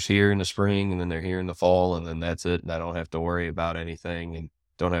tractor's here in the spring and then they're here in the fall, and then that's it. And I don't have to worry about anything, and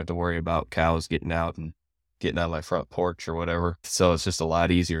don't have to worry about cows getting out and getting on my front porch or whatever. So it's just a lot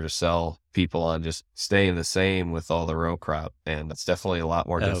easier to sell people on just staying the same with all the row crop. And it's definitely a lot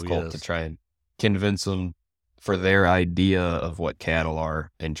more difficult to try and convince them for their idea of what cattle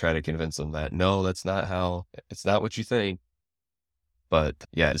are, and try to convince them that, no, it's not what you think. But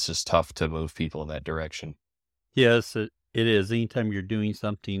yeah, it's just tough to move people in that direction. Yes, it is. Anytime you're doing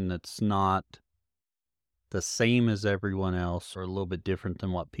something that's not the same as everyone else, or a little bit different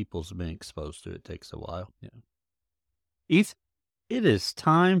than what people's been exposed to, it takes a while. Yeah. Ethan, it is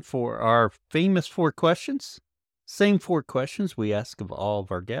time for our famous 4 questions. Same 4 questions we ask of all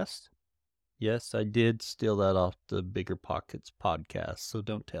of our guests. Yes, I did steal that off the Bigger Pockets podcast, so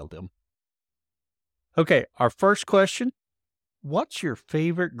don't tell them. Okay, our first question. What's your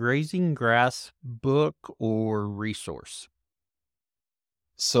favorite grazing grass book or resource?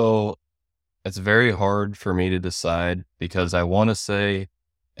 So it's very hard for me to decide, because I want to say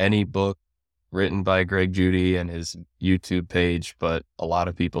any book written by Greg Judy and his YouTube page, but a lot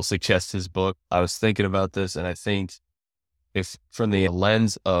of people suggest his book. I was thinking about this, and I think if from the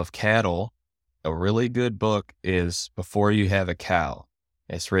lens of cattle, a really good book is Before You Have a Cow.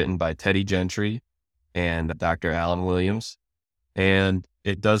 It's written by Teddy Gentry and Dr. Alan Williams. And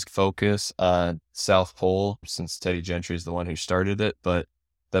it does focus on South Pole, since Teddy Gentry is the one who started it. But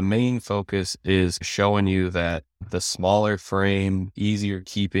the main focus is showing you that the smaller frame, easier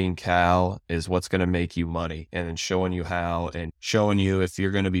keeping cow is what's going to make you money, and then showing you how, and showing you if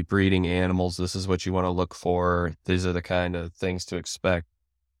you're going to be breeding animals, this is what you want to look for. These are the kind of things to expect.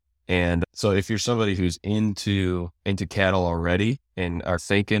 And so if you're somebody who's into cattle already and are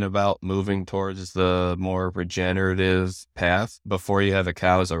thinking about moving towards the more regenerative path, Before You Have a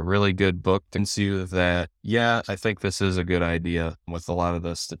Cow is a really good book to see you that, yeah, I think this is a good idea, with a lot of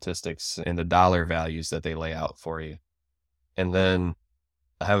the statistics and the dollar values that they lay out for you. And then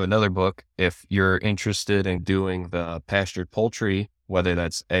I have another book if you're interested in doing the pastured poultry, whether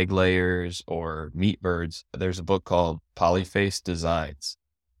that's egg layers or meat birds. There's a book called Polyface Designs.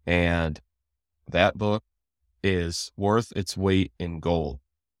 And that book is worth its weight in gold.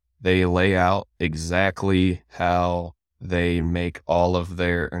 They lay out exactly how they make all of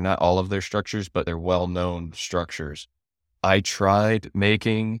their, or not all of their structures, but their well-known structures. I tried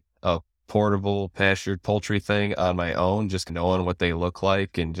making a portable pastured poultry thing on my own, just knowing what they look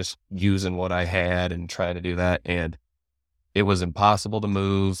like and just using what I had and trying to do that. And it was impossible to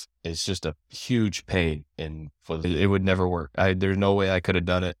move. It's just a huge pain, and it would never work. There's no way I could have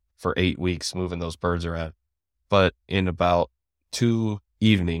done it for 8 weeks moving those birds around. But in about 2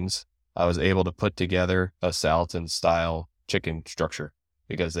 evenings, I was able to put together a Salatin style chicken structure.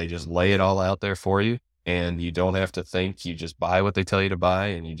 because they just lay it all out there for you and you don't have to think. You just buy what they tell you to buy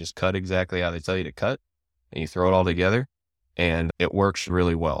and you just cut exactly how they tell you to cut and you throw it all together and it works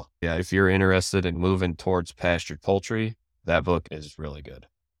really well. Yeah, if you're interested in moving towards pastured poultry, that book is really good.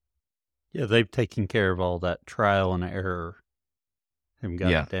 Yeah, they've taken care of all that trial and error and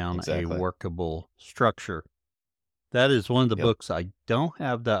got Yeah, it down exactly. a workable structure. That is one of the Yep. books I don't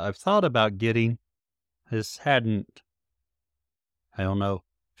have that I've thought about getting. This hadn't, I don't know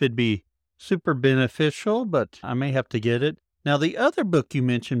if it'd be super beneficial, but I may have to get it. Now, the other book you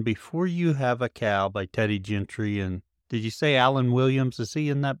mentioned, Before You Have a Cow by Teddy Gentry, and did you say Alan Williams? Is he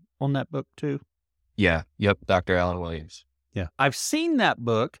in that on that book too? Yeah. Yep. Dr. Alan Williams. Yeah. I've seen that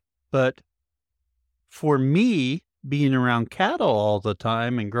book, but for me, being around cattle all the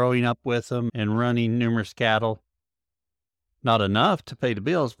time and growing up with them and running numerous cattle, not enough to pay the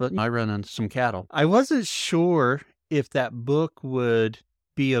bills, but I run into some cattle. I wasn't sure if that book would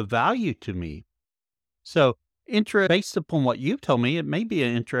be of value to me. So, based upon what you've told me, it may be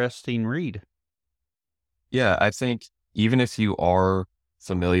an interesting read. Yeah. I think even if you are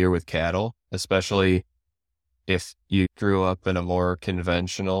familiar with cattle, especially if you grew up in a more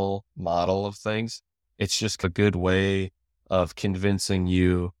conventional model of things, it's just a good way of convincing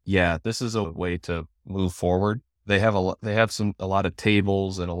you, yeah, this is a way to move forward. They have a lot of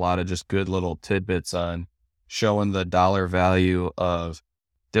tables and a lot of just good little tidbits on showing the dollar value of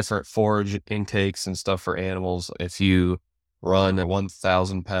different forage intakes and stuff for animals. If you run a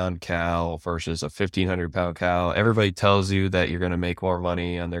 1,000-pound cow versus a 1,500-pound cow, everybody tells you that you're going to make more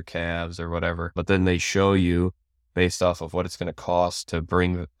money on their calves or whatever, but then they show you based off of what it's going to cost to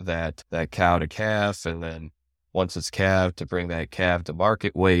bring that cow to calf, and then once it's calved, to bring that calf to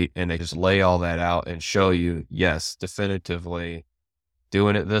market weight, and they just lay all that out and show you, yes, definitively,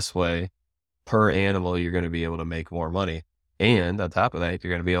 doing it this way, per animal, you're going to be able to make more money. And on top of that,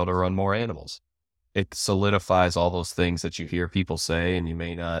 you're going to be able to run more animals. It solidifies all those things that you hear people say, and you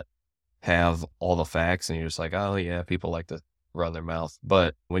may not have all the facts, and you're just like, oh yeah, people like to run their mouth.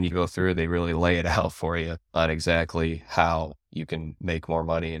 But when you go through, they really lay it out for you on exactly how you can make more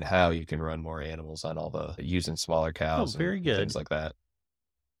money and how you can run more animals on all the using smaller cows. Very and good. things like that.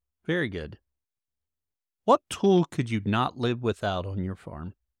 Very good. What tool could you not live without on your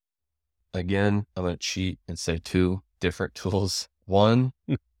farm? Again, I'm going to cheat and say 2 different tools. One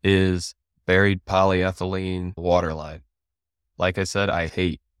is buried polyethylene water line. Like I said, I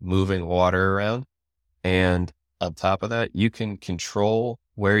hate moving water around. And on top of that, you can control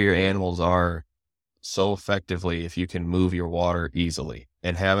where your animals are so effectively if you can move your water easily.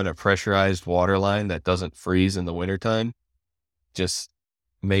 And having a pressurized water line that doesn't freeze in the wintertime just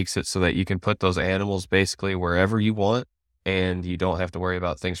makes it so that you can put those animals basically wherever you want, and you don't have to worry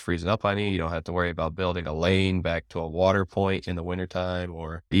about things freezing up on you. You don't have to worry about building a lane back to a water point in the wintertime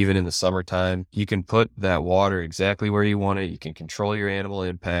or even in the summertime. You can put that water exactly where you want it. You can control your animal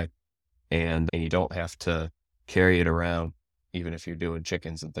impact, and you don't have to carry it around, even if you're doing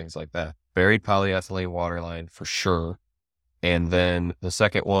chickens and things like that. Buried polyethylene water line for sure. And then the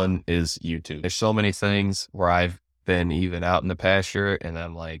second one is YouTube. There's so many things where I've been even out in the pasture and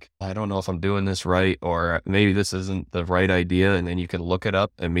I'm like, I don't know if I'm doing this right, or maybe this isn't the right idea. And then you can look it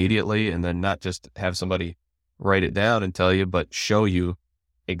up immediately and then not just have somebody write it down and tell you, but show you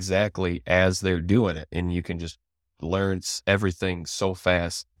exactly as they're doing it. And you can just learn everything so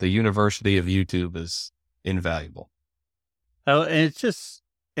fast. The university of YouTube is invaluable. Oh, and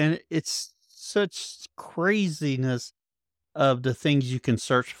it's such craziness of the things you can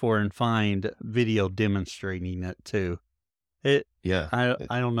search for and find video demonstrating it too. I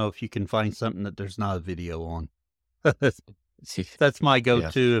don't know if you can find something that there's not a video on. That's my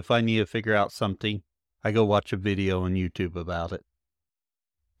go-to. If I need to figure out something, I go watch a video on YouTube about it.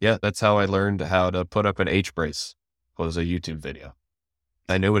 Yeah, that's how I learned how to put up an H brace, was a YouTube video.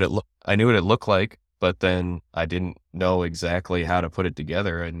 I knew what it looked like, but then I didn't know exactly how to put it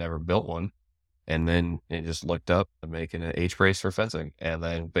together. I'd never built one. And then it just looked up and making an H brace for fencing. And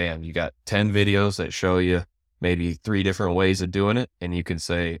then bam, you got 10 videos that show you maybe 3 different ways of doing it. And you can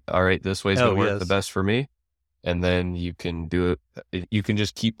say, all right, this way's going to work the best for me. And then you can do it. You can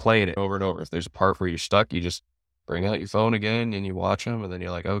just keep playing it over and over. If there's a part where you're stuck, you just bring out your phone again and you watch them. And then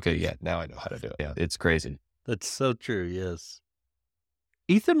you're like, okay, yeah, now I know how to do it. Yeah, it's crazy. That's so true. Yes.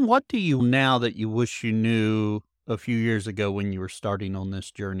 Ethon, what do you now that you wish you knew a few years ago when you were starting on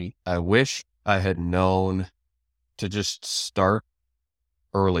this journey? I wish I had known to just start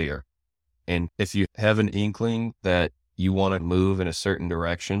earlier. And if you have an inkling that you want to move in a certain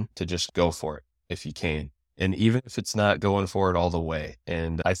direction, to just go for it if you can. And even if it's not going for it all the way.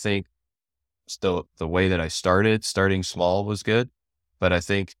 And I think still the way that I starting small was good, But I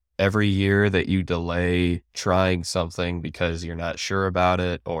think every year that you delay trying something because you're not sure about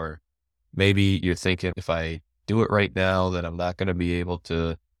it, or maybe you're thinking, if I do it right now, then I'm not going to be able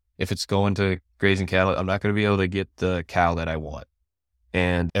to, if it's going to grazing cattle, I'm not going to be able to get the cow that I want.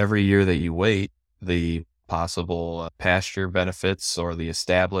 And every year that you wait, the possible pasture benefits or the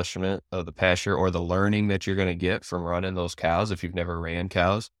establishment of the pasture or the learning that you're going to get from running those cows, if you've never ran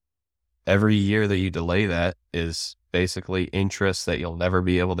cows, every year that you delay that is basically interest that you'll never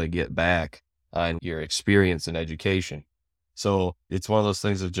be able to get back on your experience and education. So it's one of those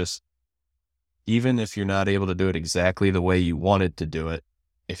things of just, even if you're not able to do it exactly the way you wanted to do it,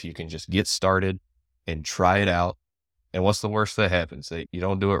 if you can just get started and try it out. And what's the worst that happens? That you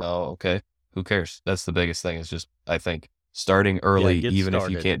don't do it. Oh, okay. Who cares? That's the biggest thing, is just, I think, starting early, even if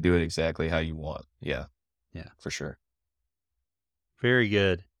you can't do it exactly how you want. Yeah. Yeah. For sure. Very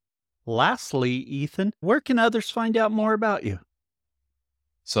good. Lastly, Ethon, where can others find out more about you?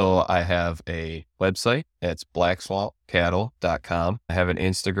 So I have a website. It's blackswampcattle.com. I have an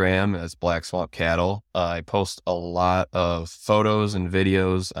Instagram. That's blackswampcattle. I post a lot of photos and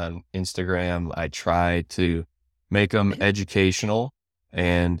videos on Instagram. I try to make them educational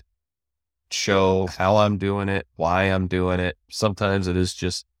and show how I'm doing it, why I'm doing it. Sometimes it is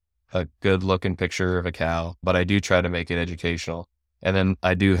just a good looking picture of a cow, but I do try to make it educational. And then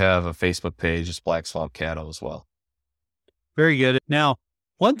I do have a Facebook page, it's Black Swamp Cattle as well. Very good. Now,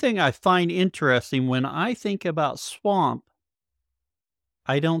 one thing I find interesting, when I think about swamp,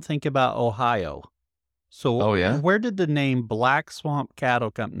 I don't think about Ohio. So where did the name Black Swamp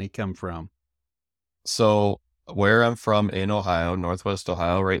Cattle Company come from? So where I'm from in Ohio, Northwest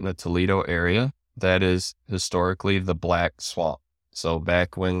Ohio, right in the Toledo area, that is historically the Black Swamp. So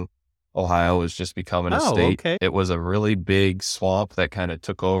back when Ohio was just becoming a state, it was a really big swamp that kind of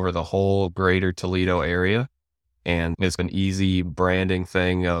took over the whole greater Toledo area. And it's an easy branding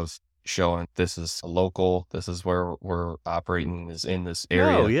thing of showing this is local, this is where we're operating, is in this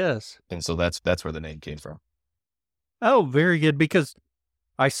area. Oh, yes. And so that's where the name came from. Oh, very good. Because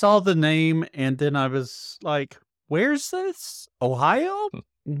I saw the name and then I was like, where's this? Ohio?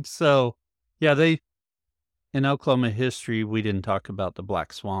 So, yeah, in Oklahoma history, we didn't talk about the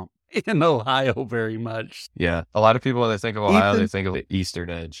Black Swamp in Ohio very much. Yeah. A lot of people, when they think of Ohio, they think of the eastern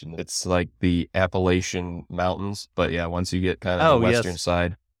edge, and it's like the Appalachian Mountains. But yeah, once you get kind of the western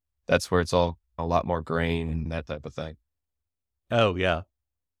side, that's where it's all a lot more grain and that type of thing. Oh, yeah.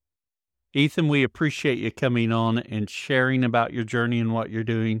 Ethon, we appreciate you coming on and sharing about your journey and what you're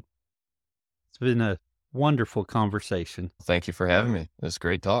doing. It's been a wonderful conversation. Thank you for having me. It was a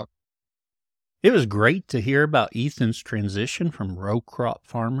great talk. It was great to hear about Ethon's transition from row crop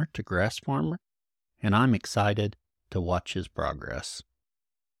farmer to grass farmer, and I'm excited to watch his progress.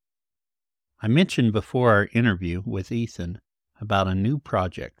 I mentioned before our interview with Ethon about a new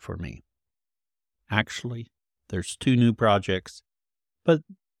project for me. Actually, there's 2 new projects, but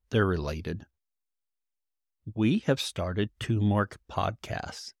they're related. We have started 2 more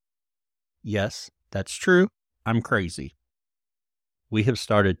podcasts. Yes, that's true. I'm crazy. We have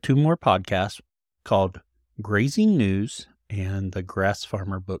started 2 more podcasts called Grazing News and the Grass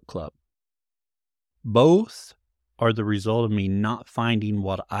Farmer Book Club. Both are the result of me not finding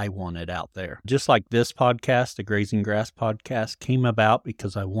what I wanted out there. Just like this podcast, the Grazing Grass podcast, came about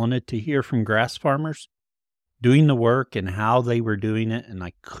because I wanted to hear from grass farmers doing the work and how they were doing it, and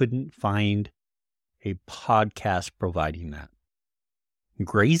I couldn't find a podcast providing that.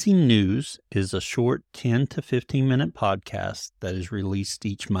 Grazing News is a short 10 to 15 minute podcast that is released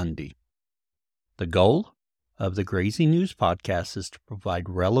each Monday. The goal of the Grazing News podcast is to provide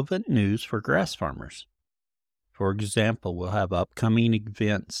relevant news for grass farmers. For example, we'll have upcoming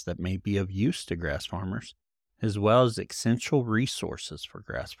events that may be of use to grass farmers, as well as essential resources for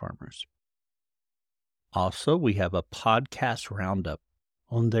grass farmers. Also, we have a podcast roundup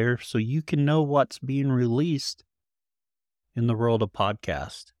on there so you can know what's being released in the world of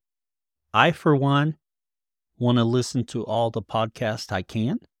podcast. I, for one, want to listen to all the podcasts I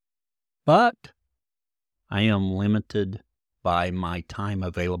can, but I am limited by my time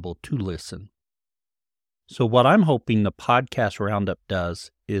available to listen. So what I'm hoping the podcast roundup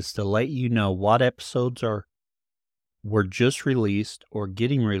does is to let you know what episodes were just released or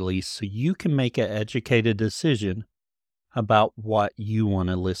getting released so you can make an educated decision about what you want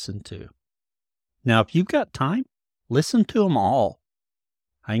to listen to. Now, if you've got time, listen to them all.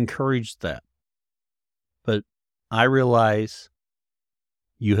 I encourage that. But I realize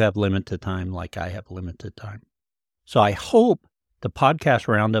you have limited time like I have limited time. So I hope the podcast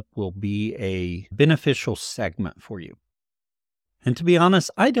roundup will be a beneficial segment for you. And to be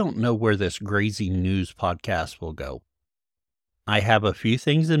honest, I don't know where this Grazing News podcast will go. I have a few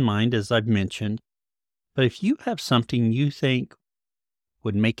things in mind, as I've mentioned, but if you have something you think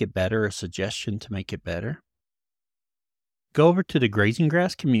would make it better, a suggestion to make it better, go over to the Grazing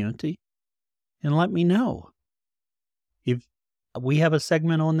Grass community and let me know. If we have a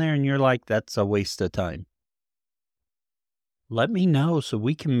segment on there and you're like, that's a waste of time, let me know so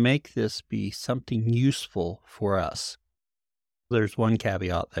we can make this be something useful for us. There's one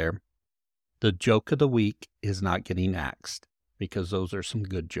caveat there. The joke of the week is not getting axed because those are some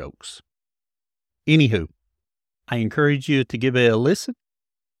good jokes. Anywho, I encourage you to give it a listen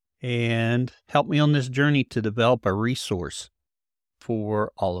and help me on this journey to develop a resource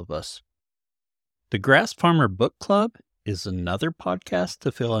for all of us. The Grass Farmer Book Club is another podcast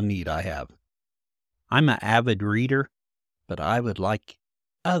to fill a need I have. I'm an avid reader, but I would like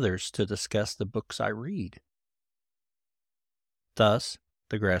others to discuss the books I read. Thus,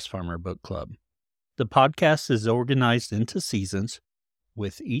 the Grass Farmer Book Club. The podcast is organized into seasons,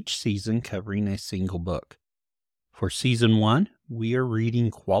 with each season covering a single book. For Season 1, we are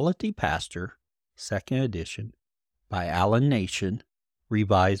reading Quality Pasture, 2nd edition, by Alan Nation,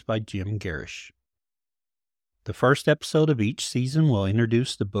 revised by Jim Garish. The first episode of each season will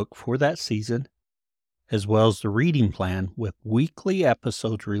introduce the book for that season, as well as the reading plan, with weekly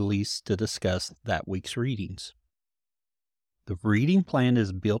episodes released to discuss that week's readings. The reading plan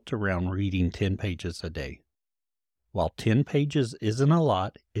is built around reading 10 pages a day. While 10 pages isn't a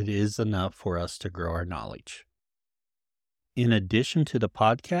lot, it is enough for us to grow our knowledge. In addition to the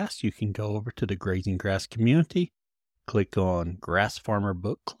podcast, you can go over to the Grazing Grass community, click on Grass Farmer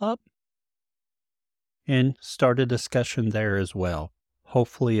Book Club, and start a discussion there as well.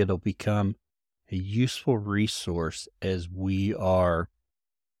 Hopefully it'll become a useful resource as we are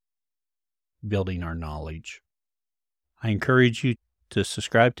building our knowledge. I encourage you to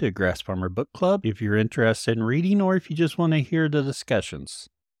subscribe to Grass Farmer Book Club if you're interested in reading or if you just want to hear the discussions.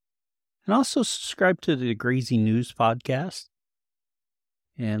 And also subscribe to the Grazing News podcast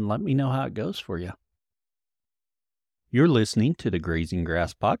and let me know how it goes for you. You're listening to the Grazing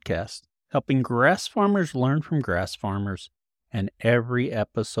Grass podcast, helping grass farmers learn from grass farmers, and every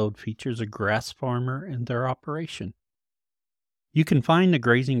episode features a grass farmer and their operation. You can find the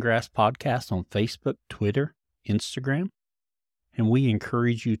Grazing Grass podcast on Facebook, Twitter, Instagram, and we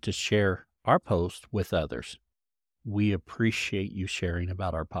encourage you to share our post with others. We appreciate you sharing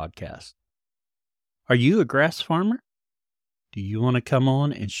about our podcast. Are you a grass farmer? Do you want to come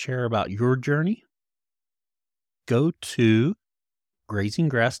on and share about your journey? Go to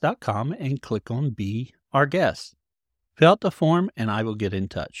grazinggrass.com and click on Be Our Guest. Fill out the form and I will get in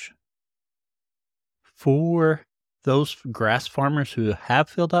touch. For those grass farmers who have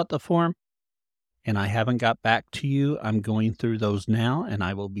filled out the form and I haven't got back to you, I'm going through those now and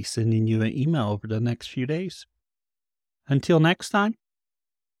I will be sending you an email over the next few days. Until next time,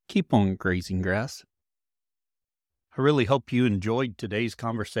 keep on grazing grass. I really hope you enjoyed today's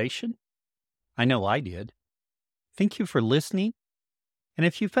conversation. I know I did. Thank you for listening. And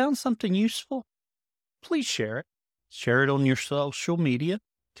if you found something useful, please share it. Share it on your social media.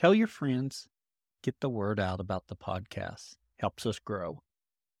 Tell your friends. Get the word out about the podcast. Helps us grow.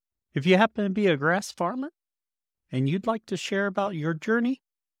 If you happen to be a grass farmer and you'd like to share about your journey,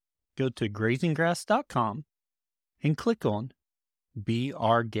 go to grazinggrass.com and click on Be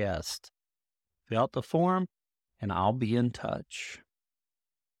Our Guest. Fill out the form and I'll be in touch.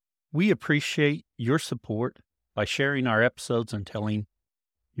 We appreciate your support by sharing our episodes and telling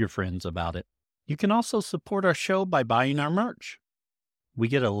your friends about it. You can also support our show by buying our merch. We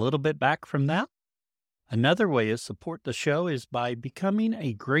get a little bit back from that. Another way to support the show is by becoming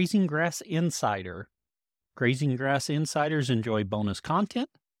a Grazing Grass Insider. Grazing Grass Insiders enjoy bonus content,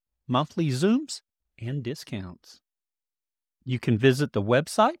 monthly Zooms, and discounts. You can visit the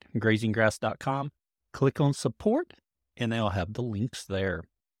website, grazinggrass.com, click on support, and they'll have the links there.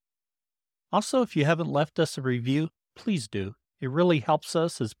 Also, if you haven't left us a review, please do. It really helps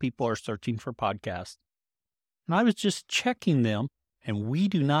us as people are searching for podcasts. And I was just checking them, and we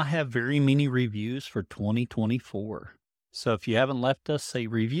do not have very many reviews for 2024. So if you haven't left us a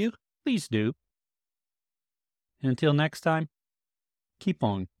review, please do. Until next time, keep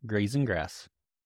on grazing grass.